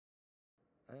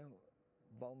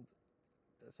Want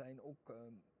er zijn ook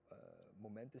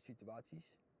momenten,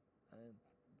 situaties,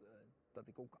 dat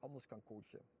ik ook anders kan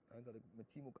coachen. Dat ik mijn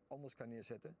team ook anders kan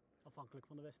neerzetten. Afhankelijk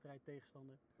van de wedstrijd,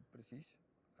 tegenstander. Precies.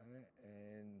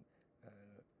 En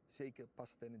zeker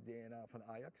past het in het DNA van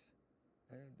Ajax.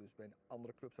 Dus bij een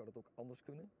andere club zou dat ook anders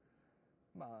kunnen.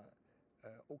 Maar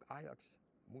ook Ajax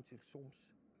moet zich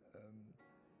soms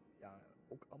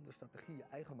ook andere strategieën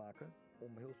eigen maken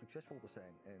om heel succesvol te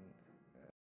zijn.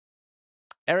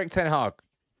 Erik Ten Hag.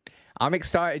 I'm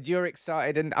excited, you're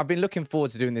excited, and I've been looking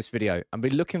forward to doing this video. I've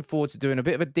been looking forward to doing a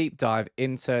bit of a deep dive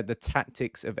into the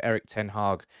tactics of Erik Ten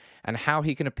Hag and how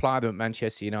he can apply them at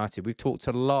Manchester United. We've talked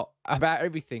a lot about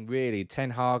everything, really,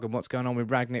 Ten Hag and what's going on with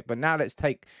Rangnick, but now let's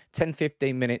take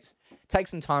 10-15 minutes, take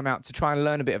some time out to try and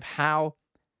learn a bit of how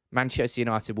Manchester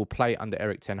United will play under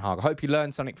Erik Ten Hag. I hope you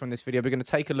learned something from this video. We're going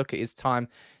to take a look at his time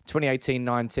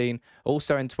 2018-19,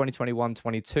 also in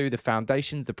 2021-22, the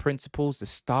foundations, the principles, the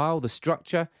style, the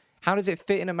structure. How does it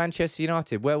fit in at Manchester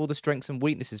United? Where will the strengths and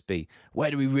weaknesses be? Where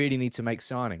do we really need to make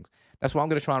signings? That's what I'm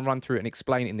going to try and run through and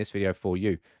explain in this video for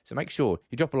you. So make sure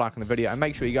you drop a like on the video and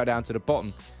make sure you go down to the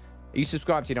bottom. You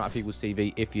subscribe to United People's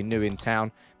TV if you're new in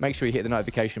town. Make sure you hit the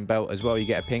notification bell as well. You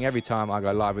get a ping every time I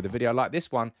go live with a video like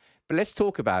this one. But let's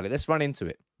talk about it. Let's run into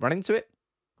it. Run into it?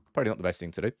 Probably not the best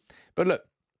thing to do. But look,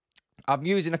 I'm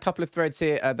using a couple of threads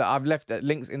here that I've left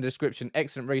links in the description.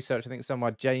 Excellent research. I think some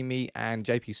by Jamie and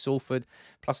JP Salford.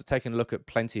 Plus, I've taken a look at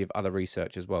plenty of other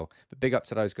research as well. But big up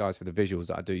to those guys for the visuals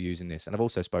that I do use in this. And I've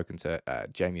also spoken to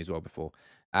Jamie as well before.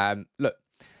 Look,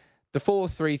 the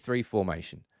 4-3-3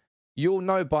 formation. You'll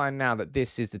know by now that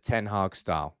this is the Ten Hag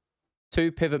style.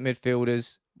 2 pivot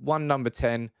midfielders, 1 number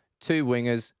 10, 2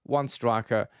 wingers, 1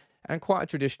 striker, and quite a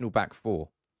traditional back 4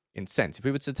 in sense. If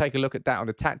we were to take a look at that on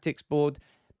the tactics board,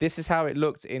 this is how it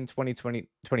looked in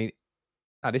 2020.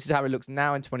 This is how it looks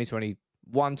now in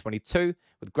 2021-22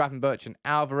 with Gravenberch and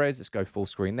Alvarez. Let's go full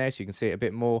screen there so you can see it a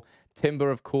bit more.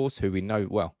 Timber, of course, who we know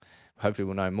well. Hopefully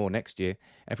we'll know more next year.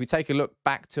 And if we take a look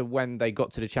back to when they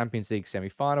got to the Champions League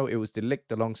semi-final, it was De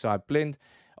Ligt alongside Blind.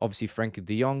 Obviously, Frenkie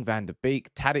de Jong, Van der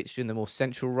Beek, Tadic in the more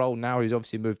central role. Now he's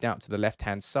obviously moved out to the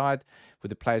left-hand side with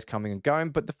the players coming and going.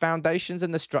 But the foundations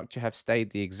and the structure have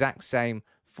stayed the exact same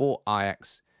for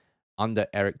Ajax under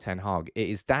Erik Ten Hag. It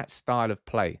is that style of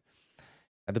play.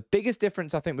 And the biggest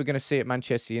difference I think we're going to see at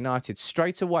Manchester United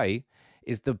straight away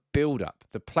is the build-up.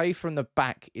 The play from the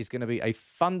back is going to be a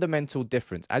fundamental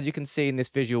difference. As you can see in this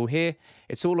visual here,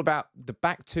 it's all about the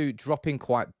back 2 dropping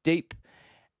quite deep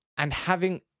and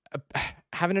having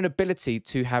an ability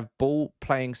to have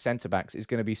ball-playing centre-backs is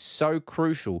going to be so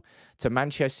crucial to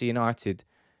Manchester United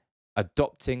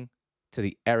adopting to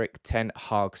the Erik Ten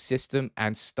Hag system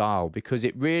and style, because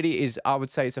it really is, I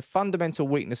would say, it's a fundamental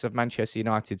weakness of Manchester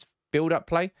United's build-up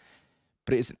play,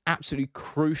 but it's absolutely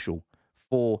crucial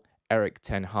for Erik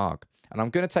Ten Hag. And I'm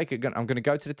going to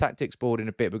go to the tactics board in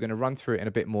a bit. We're going to run through it in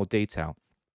a bit more detail,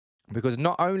 because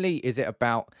not only is it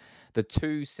about the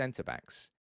 2 centre-backs,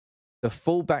 the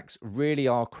full-backs really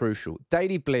are crucial.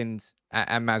 Daley Blind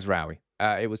and Mazraoui.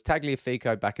 It was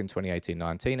Tagliafico back in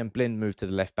 2018-19, and Blind moved to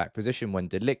the left-back position when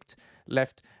De Ligt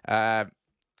left.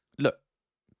 Look,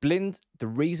 Blind, the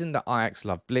reason that Ajax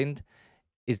love Blind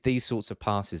is these sorts of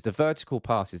passes, the vertical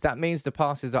passes. That means the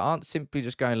passes that aren't simply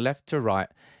just going left to right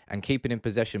and keeping in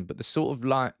possession, but the sort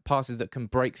of passes that can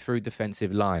break through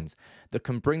defensive lines, that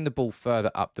can bring the ball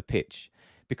further up the pitch.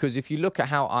 Because if you look at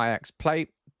how Ajax play,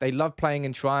 they love playing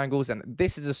in triangles, and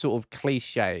this is a sort of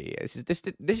cliche. This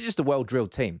is just a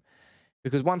well-drilled team.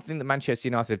 Because one thing that Manchester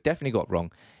United have definitely got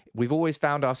wrong, we've always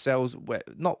found ourselves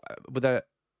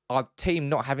our team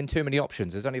not having too many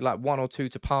options. There's only like 1 or 2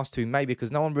 to pass to, maybe,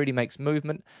 because no one really makes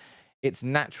movement. It's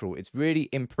natural. It's really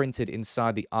imprinted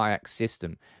inside the Ajax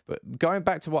system. But going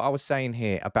back to what I was saying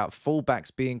here about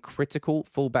fullbacks being critical,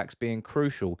 fullbacks being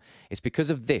crucial, it's because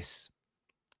of this.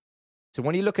 So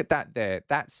when you look at that there,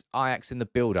 that's Ajax in the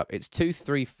build-up. It's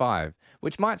 2-3-5,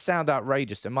 which might sound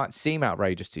outrageous. It might seem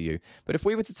outrageous to you. But if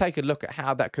we were to take a look at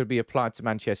how that could be applied to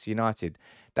Manchester United,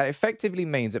 that effectively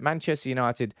means that Manchester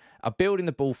United are building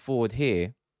the ball forward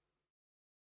here,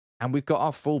 and we've got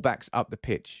our fullbacks up the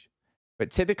pitch.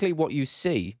 But typically what you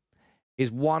see is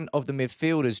one of the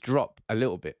midfielders drop a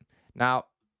little bit. Now,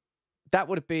 that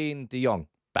would have been De Jong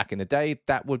back in the day.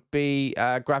 That would be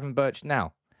Gravenberch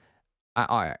now at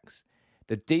Ajax.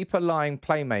 The deeper lying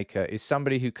playmaker is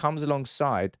somebody who comes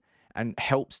alongside and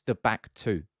helps the back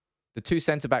 2. The 2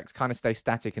 centre-backs kind of stay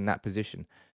static in that position.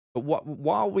 But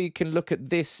while we can look at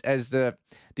this as the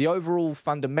overall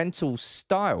fundamental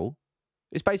style,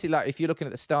 it's basically like if you're looking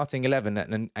at the starting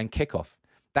 11 and kickoff,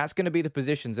 that's going to be the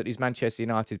positions that these Manchester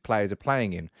United players are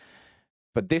playing in.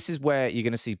 But this is where you're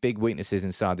going to see big weaknesses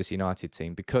inside this United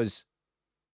team because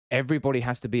everybody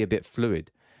has to be a bit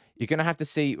fluid. You're going to have to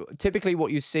see, typically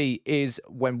what you see is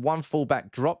when one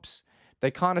fullback drops,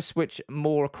 they kind of switch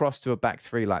more across to a back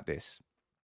three like this.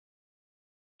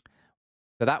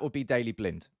 So that would be Daley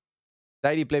Blind.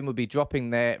 Daley Blind would be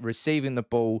dropping there, receiving the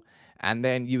ball, and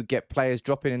then you would get players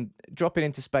dropping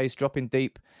into space, dropping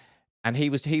deep, and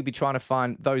he'd be trying to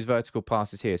find those vertical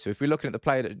passes here. So if we're looking at the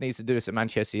player that needs to do this at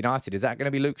Manchester United, is that going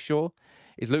to be Luke Shaw?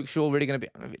 Is Luke Shaw really going to be...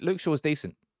 I mean, Luke Shaw's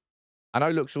decent. I know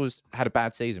Luke Shaw's had a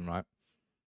bad season, right?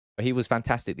 But he was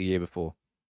fantastic the year before.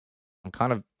 I'm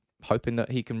kind of hoping that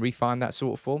he can refine that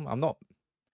sort of form. I'm not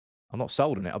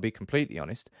sold on it, I'll be completely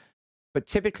honest. But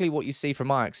typically what you see from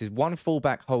Ajax is one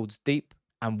fullback holds deep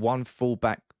and one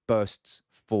fullback bursts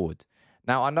forward.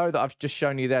 Now, I know that I've just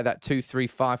shown you there that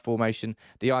 2-3-5 formation,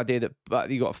 the idea that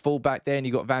you got a fullback there and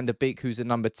you got Van der Beek, who's a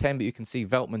number 10, but you can see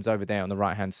Veltman's over there on the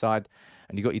right-hand side,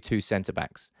 and you got your two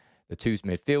centre-backs, the two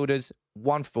midfielders,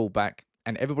 one fullback,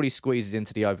 and everybody squeezes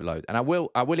into the overload. And I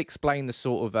will explain the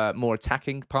sort of more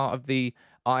attacking part of the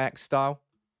Ajax style,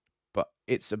 but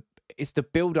it's the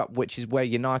build-up which is where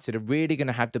United are really going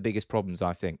to have the biggest problems,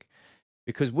 I think,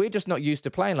 because we're just not used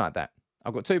to playing like that.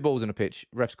 I've got two balls on the pitch,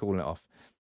 ref's calling it off.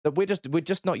 That we're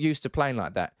just not used to playing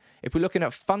like that. If we're looking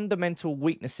at fundamental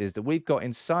weaknesses that we've got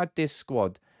inside this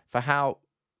squad for how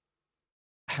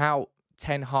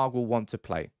Ten Hag will want to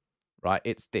play, right?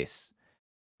 It's this.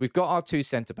 We've got our two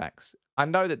centre-backs. I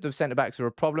know that the centre-backs are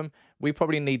a problem. We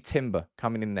probably need Timber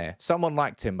coming in there. Someone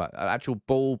like Timber, an actual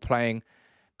ball-playing,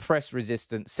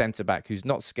 press-resistant centre-back who's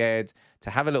not scared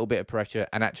to have a little bit of pressure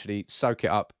and actually soak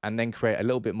it up and then create a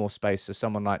little bit more space so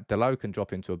someone like Dalot can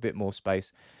drop into a bit more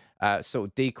space. Sort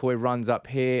of decoy runs up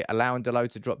here, allowing Dalot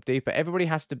to drop deeper. Everybody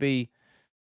has to be...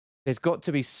 There's got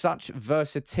to be such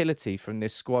versatility from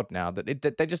this squad now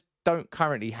that they just don't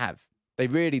currently have. They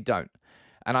really don't.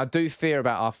 And I do fear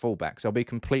about our fullbacks. I'll be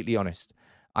completely honest.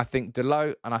 I think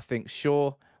Dalot and I think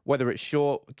Shaw, whether it's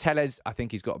Shaw, Tellez, I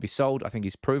think he's got to be sold. I think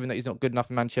he's proven that he's not good enough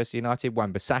for Manchester United.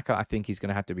 Wan-Bissaka, I think he's going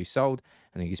to have to be sold.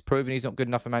 I think he's proven he's not good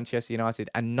enough for Manchester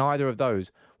United. And neither of those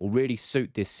will really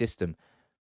suit this system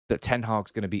that Ten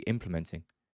Hag's going to be implementing.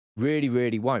 Really,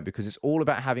 really won't, because it's all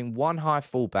about having one high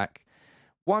fullback.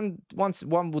 One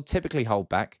will typically hold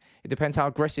back. It depends how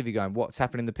aggressive you're going, what's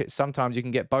happening in the pitch. Sometimes you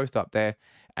can get both up there,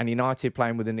 and United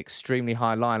playing with an extremely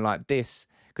high line like this,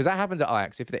 because that happens at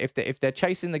Ajax. If they're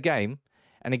chasing the game,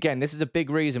 and again, this is a big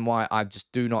reason why I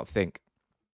just do not think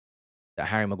that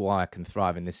Harry Maguire can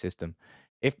thrive in this system.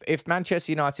 If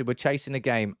Manchester United were chasing the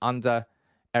game under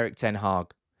Erik Ten Hag,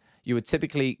 you were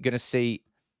typically going to see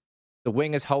the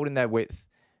wingers holding their width.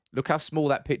 Look how small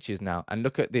that pitch is now, and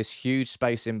look at this huge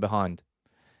space in behind.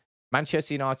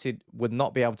 Manchester United would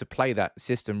not be able to play that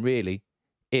system, really,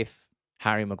 if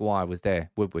Harry Maguire was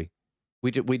there, would we?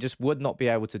 We just would not be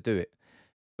able to do it.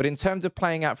 But in terms of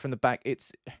playing out from the back,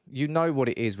 it's, you know what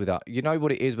it is with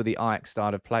the Ajax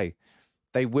style of play.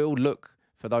 They will look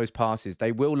for those passes.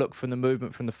 They will look for the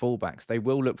movement from the fullbacks. They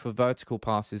will look for vertical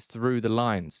passes through the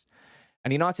lines.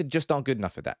 And United just aren't good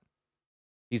enough at that.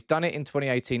 He's done it in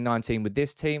 2018-19 with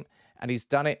this team, and he's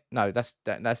done it... No,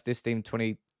 that's this team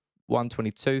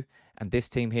 21-22, and this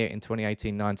team here in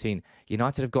 2018-19.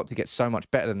 United have got to get so much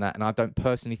better than that, and I don't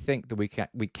personally think that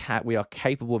we are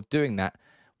capable of doing that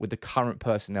with the current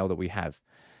personnel that we have.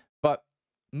 But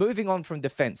moving on from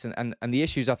defence and the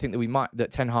issues I think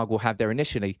that Ten Hag will have there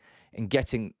initially in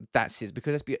getting that,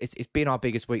 because it's been our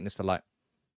biggest weakness for, like,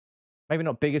 maybe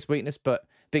not biggest weakness, but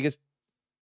biggest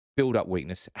build-up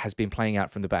weakness has been playing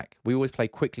out from the back. We always play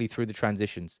quickly through the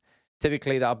transitions.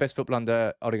 Typically, our best football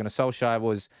under Ole Gunnar Solskjaer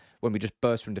was when we just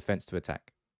burst from defence to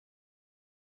attack.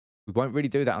 We won't really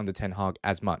do that under Ten Hag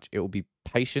as much. It will be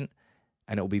patient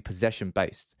and it will be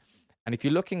possession-based. And if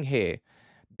you're looking here,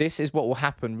 this is what will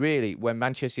happen, really, when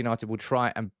Manchester United will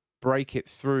try and break it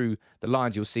through the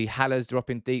lines. You'll see Haller's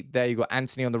dropping deep there. You've got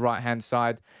Anthony on the right-hand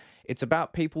side. It's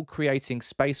about people creating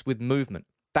space with movement.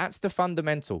 That's the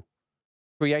fundamental.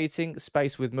 Creating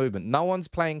space with movement. No one's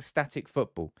playing static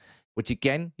football, which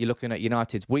again, you're looking at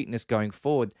United's weakness going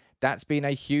forward. That's been a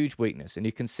huge weakness. And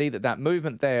you can see that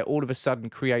movement there all of a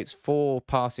sudden creates 4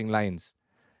 passing lanes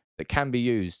that can be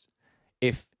used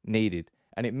if needed.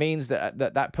 And it means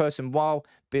that person,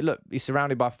 look, he's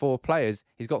surrounded by 4 players,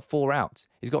 he's got 4 outs.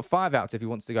 He's got 5 outs if he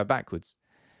wants to go backwards.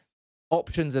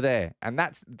 Options are there, and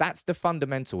that's the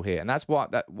fundamental here. And that's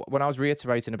what when I was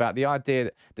reiterating about the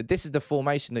idea that this is the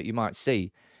formation that you might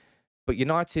see. But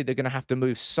United are going to have to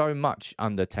move so much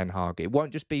under Ten Hag. It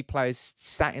won't just be players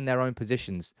sat in their own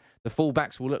positions. The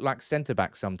fullbacks will look like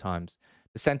centre-backs sometimes.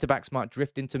 The centre-backs might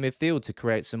drift into midfield to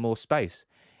create some more space.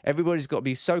 Everybody's got to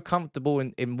be so comfortable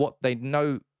in what they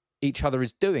know each other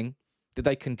is doing that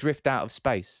they can drift out of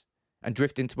space and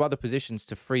drift into other positions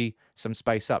to free some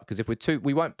space up. Because if we're too,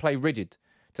 we won't play rigid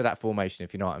to that formation,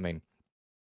 if you know what I mean.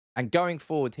 And going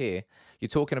forward here, you're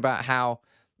talking about how,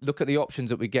 look at the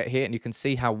options that we get here, and you can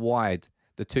see how wide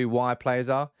the two wide players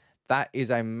are. That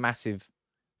is a massive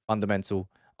fundamental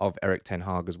of Erik Ten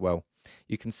Hag as well.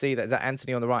 You can see that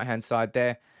Anthony on the right-hand side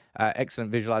there.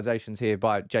 Excellent visualizations here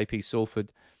by JP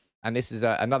Salford. And this is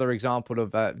another example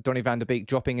of Donny van der Beek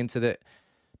dropping into the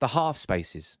half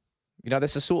spaces. You know,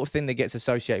 that's the sort of thing that gets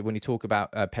associated when you talk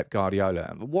about Pep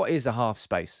Guardiola. What is a half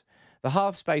space? The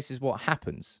half space is what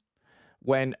happens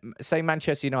when, say,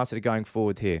 Manchester United are going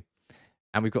forward here.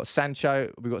 And we've got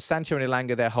Sancho and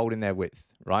Elanga there holding their width,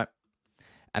 right?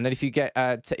 And then if you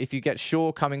get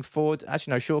Shaw coming forward,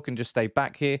 actually no, Shaw can just stay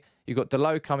back here. You've got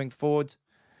Dalot coming forward,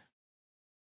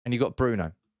 and you've got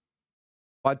Bruno.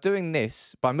 By doing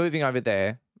this, by moving over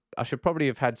there, I should probably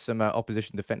have had some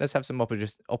opposition defenders. Let's have some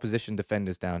opposition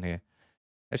defenders down here.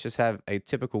 Let's just have a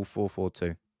typical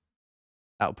 4-4-2.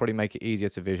 That'll probably make it easier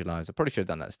to visualize. I probably should have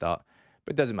done that at the start,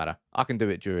 but it doesn't matter. I can do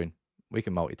it during. We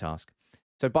can multitask.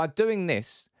 So by doing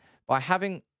this, by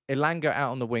having Elanga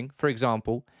out on the wing, for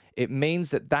example, it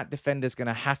means that that defender's going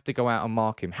to have to go out and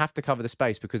mark him, have to cover the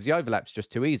space because the overlap's just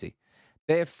too easy.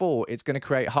 Therefore, it's going to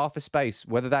create half a space,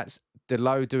 whether that's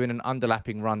Dalot doing an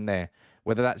underlapping run there,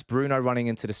 whether that's Bruno running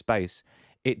into the space.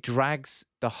 It drags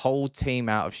the whole team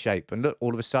out of shape. And look,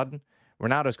 all of a sudden,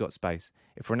 Ronaldo's got space.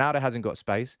 If Ronaldo hasn't got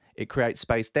space, it creates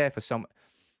space there for some.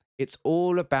 It's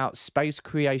all about space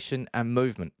creation and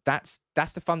movement. That's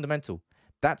the fundamental.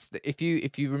 If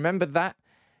you remember that,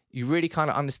 you really kind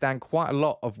of understand quite a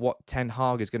lot of what Ten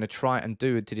Hag is going to try and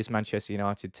do to this Manchester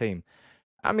United team.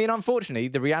 I mean, unfortunately,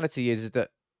 the reality is that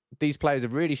these players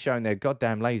have really shown they're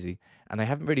goddamn lazy and they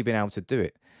haven't really been able to do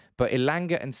it. But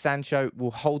Elanga and Sancho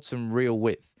will hold some real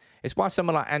width. It's why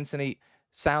someone like Anthony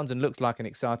sounds and looks like an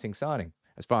exciting signing,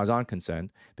 as far as I'm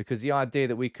concerned, because the idea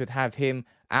that we could have him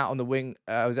out on the wing,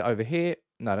 was it over here?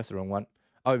 No, that's the wrong one.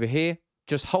 Over here,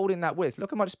 just holding that width.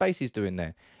 Look how much space he's doing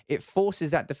there. It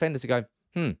forces that defender to go,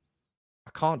 I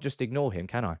can't just ignore him,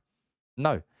 can I?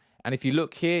 No. And if you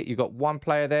look here, you've got one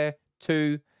player there,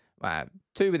 two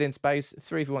within space,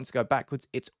 three if you want to go backwards.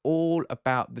 It's all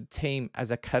about the team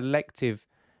as a collective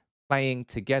playing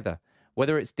together.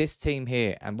 Whether it's this team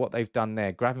here and what they've done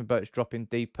there, Gravenberch dropping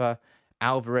deeper,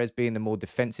 Alvarez being the more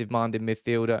defensive-minded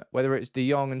midfielder, whether it's De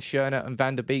Jong and Schöne and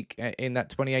Van der Beek in that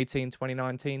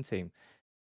 2018-2019 team.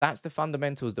 That's the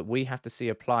fundamentals that we have to see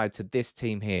applied to this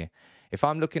team here. If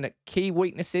I'm looking at key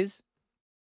weaknesses,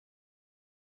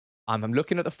 I'm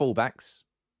looking at the fullbacks.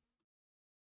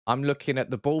 I'm looking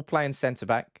at the ball-playing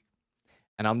centre-back.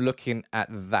 And I'm looking at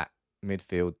that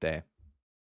midfield there.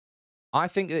 I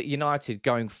think that United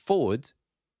going forward,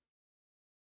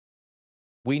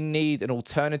 we need an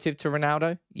alternative to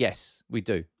Ronaldo. Yes, we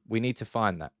do. We need to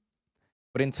find that.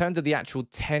 But in terms of the actual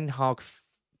Ten Hag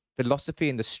philosophy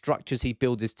and the structures he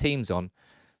builds his teams on,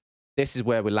 this is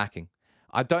where we're lacking.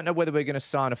 I don't know whether we're going to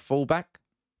sign a fullback.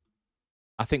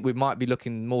 I think we might be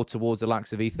looking more towards the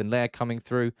likes of Ethan Laird coming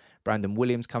through, Brandon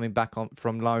Williams coming back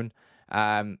from loan,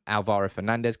 Alvaro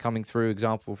Fernandez coming through,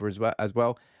 example for as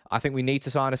well. I think we need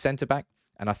to sign a centre-back,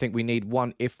 and I think we need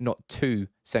one, if not two,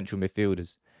 central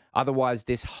midfielders. Otherwise,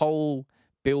 this whole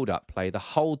build-up play, the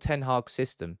whole Ten Hag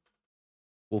system,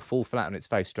 will fall flat on its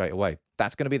face straight away.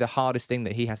 That's going to be the hardest thing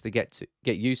that he has to get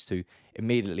used to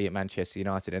immediately at Manchester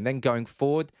United. And then going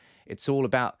forward, it's all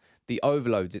about the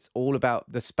overloads. It's all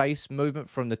about the space movement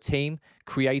from the team,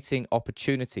 creating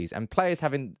opportunities, and players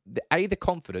having the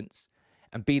confidence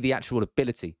and B, the actual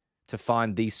ability to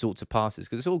find these sorts of passes.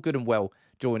 Because it's all good and well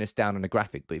drawing us down on a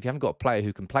graphic, but if you haven't got a player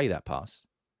who can play that pass,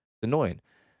 it's annoying.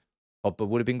 Pogba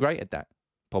would have been great at that.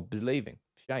 Pogba's leaving.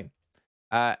 Shame.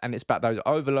 And it's about those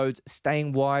overloads,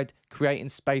 staying wide, creating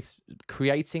space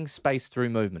through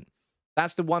movement.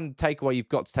 That's the one takeaway you've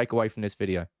got to take away from this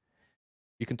video.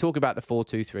 You can talk about the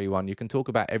 4-2-3-1. You can talk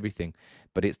about everything,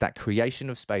 but it's that creation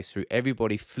of space through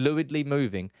everybody fluidly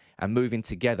moving and moving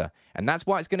together. And that's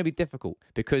why it's going to be difficult,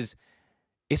 because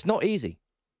it's not easy.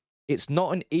 It's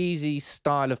not an easy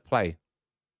style of play.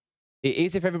 It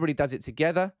is if everybody does it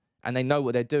together and they know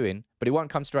what they're doing, but it won't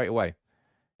come straight away.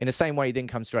 In the same way it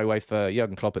didn't come straight away for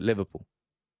Jurgen Klopp at Liverpool.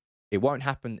 It won't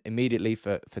happen immediately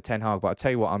for Ten Hag, but I'll tell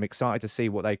you what, I'm excited to see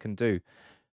what they can do.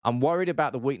 I'm worried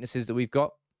about the weaknesses that we've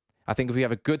got. I think if we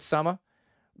have a good summer,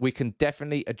 we can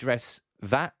definitely address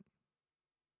that,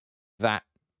 and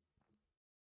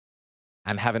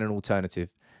having an alternative.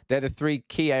 They're the 3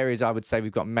 key areas I would say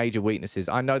we've got major weaknesses.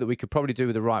 I know that we could probably do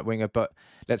with the right winger, but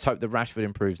let's hope that Rashford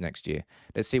improves next year.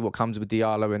 Let's see what comes with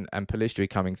Diallo and Pellistri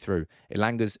coming through.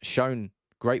 Ilanga's shown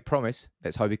great promise.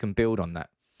 Let's hope he can build on that.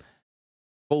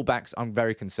 Fullbacks, I'm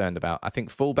very concerned about. I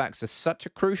think fullbacks are such a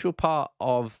crucial part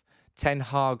of Ten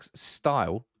Hag's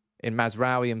style in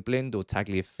Mazraoui and Blind or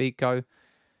Tagliafico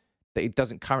that he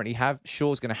doesn't currently have.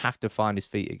 Shaw's going to have to find his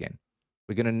feet again.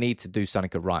 We're going to need to do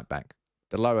something at right back.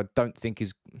 Delot, I don't think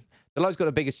is... Delot's got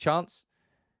the biggest chance,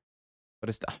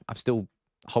 but I've still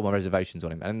hold my reservations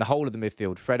on him. And in the whole of the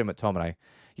midfield, Fred and McTominay,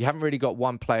 you haven't really got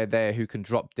one player there who can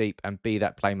drop deep and be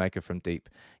that playmaker from deep.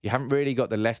 You haven't really got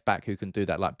the left back who can do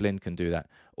that, like Blind can do that,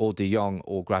 or De Jong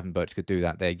or Gravenberch could do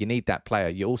that there. You need that player.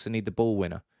 You also need the ball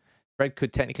winner. Fred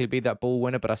could technically be that ball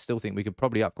winner, but I still think we could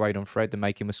probably upgrade on Fred and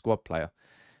make him a squad player.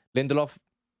 Lindelof,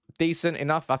 decent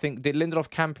enough. I think Lindelof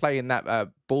can play in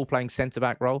that ball-playing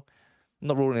centre-back role. I'm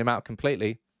not ruling him out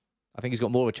completely. I think he's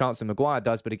got more of a chance than Maguire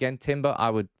does. But again, Timber, I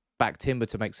would back Timber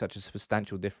to make such a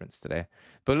substantial difference today.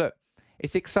 But look,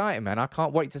 it's exciting, man. I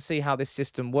can't wait to see how this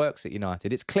system works at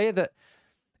United. It's clear that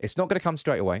it's not going to come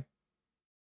straight away.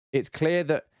 It's clear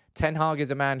that Ten Hag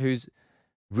is a man who's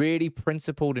really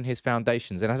principled in his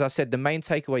foundations. And as I said, the main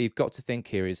takeaway you've got to think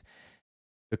here is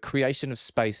the creation of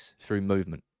space through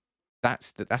movement.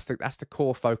 That's the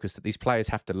core focus that these players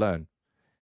have to learn.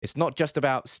 It's not just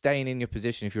about staying in your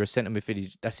position. If you're a centre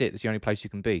midfielder, that's it. That's the only place you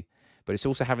can be. But it's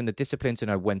also having the discipline to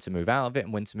know when to move out of it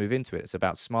and when to move into it. It's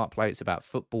about smart play. It's about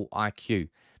football IQ.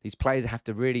 These players have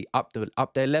to really up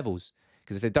their levels.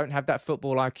 Because if they don't have that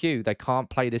football IQ, they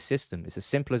can't play this system. It's as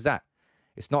simple as that.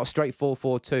 It's not a straight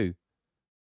 4-4-2.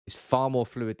 It's far more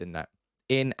fluid than that.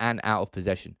 In and out of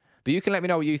possession. But you can let me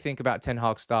know what you think about Ten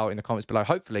Hag's style in the comments below.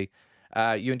 Hopefully,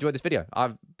 you enjoyed this video.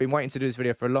 I've been waiting to do this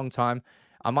video for a long time.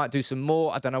 I might do some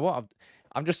more. I don't know what.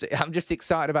 I'm just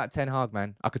excited about Ten Hag,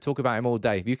 man. I could talk about him all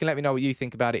day. You can let me know what you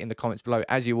think about it in the comments below.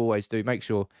 As you always do, make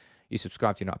sure you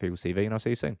subscribe to United People TV, and I'll see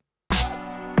you soon.